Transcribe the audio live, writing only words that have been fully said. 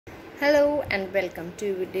Hello and welcome to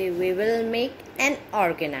today we will make an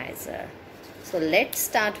organizer. So let's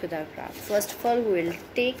start with our craft. First of all, we will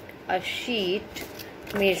take a sheet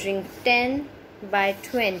measuring 10 by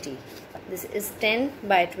 20. This is 10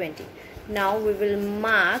 by 20. Now we will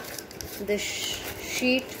mark the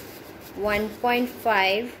sheet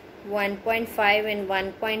 1.5, 1.5 and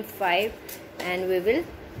 1.5, and we will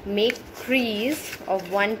make crease of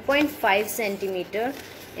 1.5 centimeter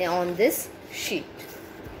on this sheet.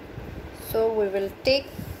 So we will take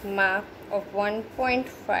mark of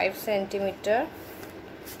 1.5 centimeter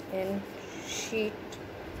in sheet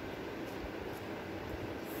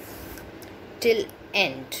till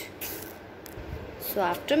end. So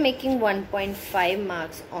after making 1.5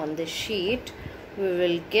 marks on the sheet, we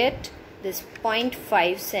will get this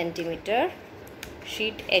 0.5 centimeter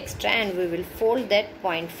sheet extra and we will fold that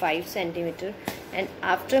 0.5 centimeter, and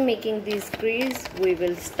after making these crease we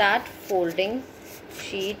will start folding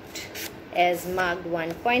sheet as marked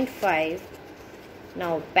 1.5.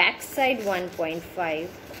 now back side 1.5,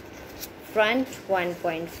 front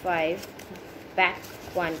 1.5, back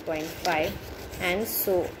 1.5, and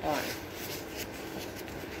so on.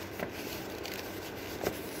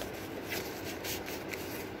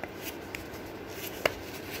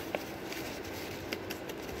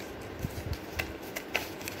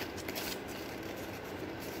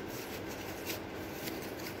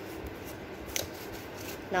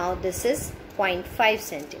 Now this is 0.5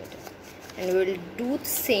 centimeter, and we will do the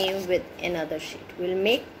same with another sheet. We will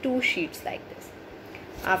make two sheets like this.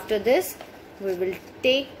 After this, we will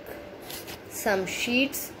take some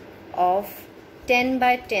sheets of 10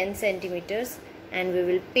 by 10 centimeters and we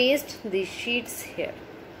will paste these sheets here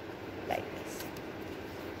like this.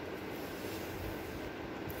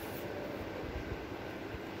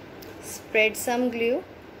 Spread some glue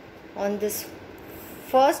on this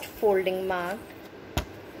first folding mark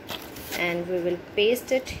and we will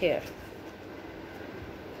paste it here.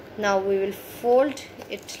 Now we will fold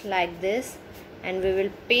it like this and we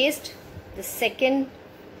will paste the second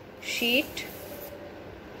sheet .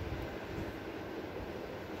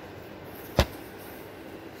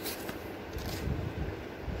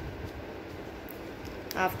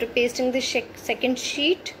 After pasting the second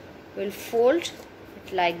sheet, we will fold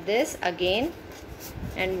it like this again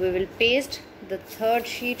and we will paste the third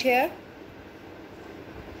sheet here.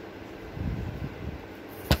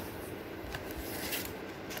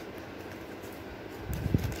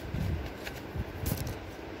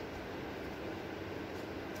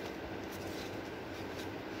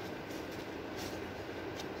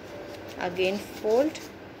 Again fold,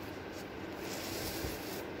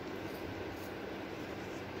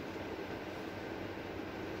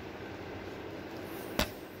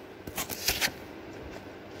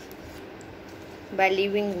 by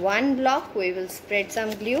leaving one block we will spread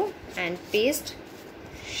some glue and paste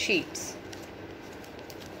sheets.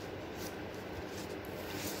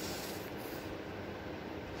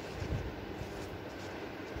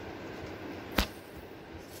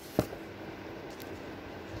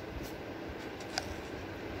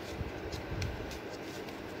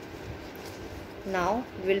 Now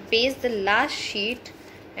we will paste the last sheet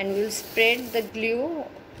and we will spread the glue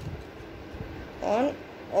on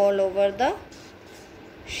all over the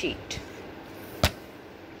sheet.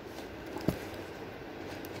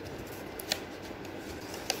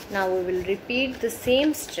 Now we will repeat the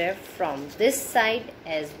same step from this side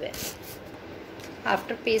as well.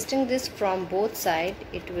 After pasting this from both sides,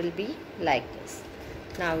 it will be like this.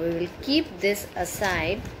 Now we will keep this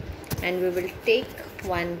aside and we will take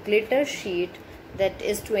one glitter sheet that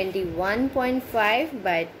is 21.5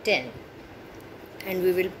 by 10 and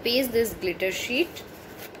we will paste this glitter sheet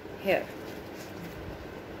here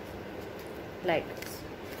like this.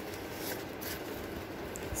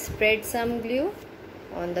 Spread some glue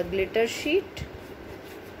on the glitter sheet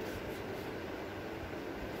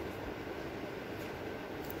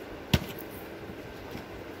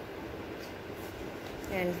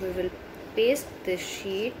and we will paste this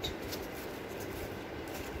sheet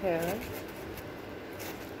here.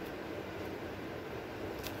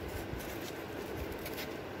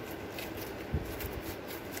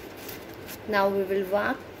 Now we will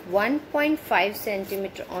mark 1.5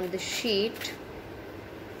 centimeter on the sheet .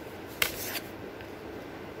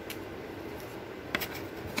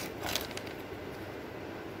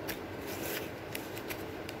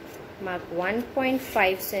 Mark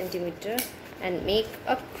 1.5 centimeter and make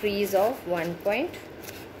a crease of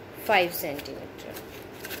 1.5 centimeter.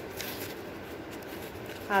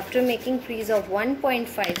 After making crease of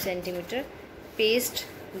 1.5 centimeter, paste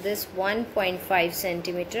this 1.5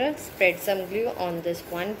 centimeter, spread some glue on this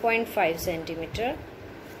 1.5 centimeter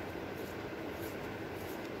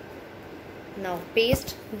Now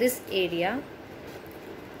paste this area.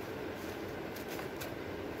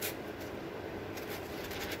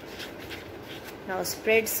 Now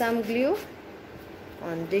spread some glue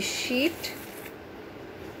on this sheet.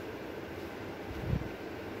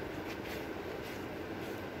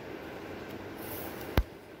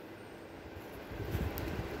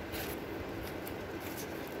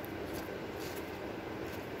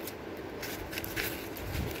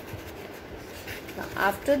 Now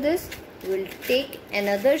after this, we'll take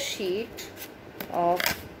another sheet of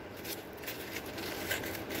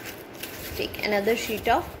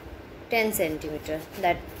 10 centimeter,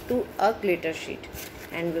 that to a glitter sheet,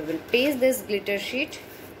 and we will paste this glitter sheet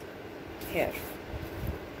here.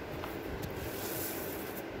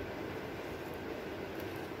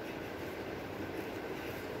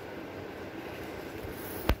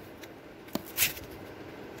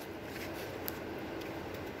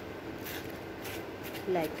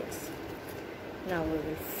 Like this. Now we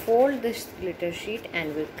will fold this glitter sheet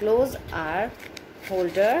and we'll close our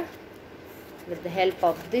holder with the help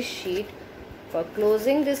of this sheet. For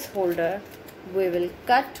closing this holder, we will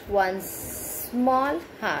cut one small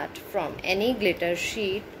heart from any glitter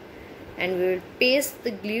sheet and we will paste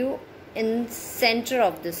the glue in the center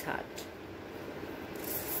of this heart.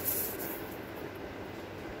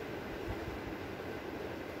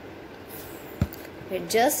 We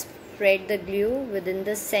just spread the glue within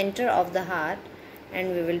the center of the heart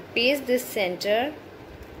and we will paste this center,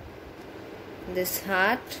 this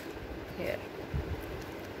heart here.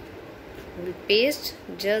 We will paste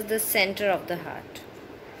just the center of the heart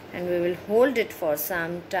and we will hold it for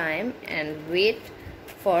some time and wait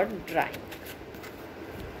for drying.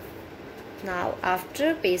 Now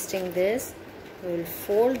after pasting this, we will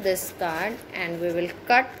fold this card and we will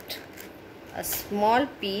cut a small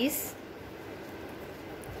piece.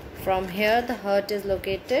 From here the heart is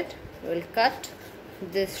located. We will cut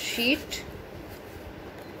this sheet .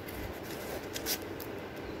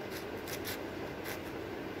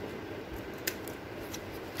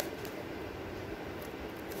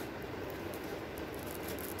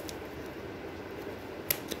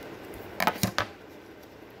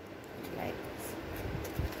 Like this.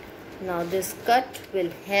 Now this cut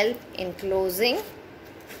will help in closing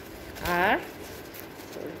our,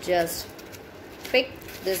 just pick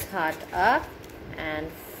this heart up and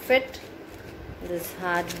fit this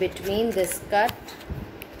heart between this cut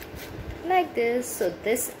like this. So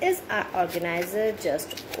this is our organizer.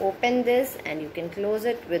 Just open this and you can close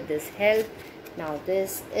it with this help. Now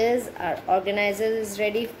this is our organizer is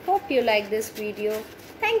ready. Hope you like this video.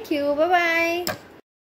 Thank you. Bye bye.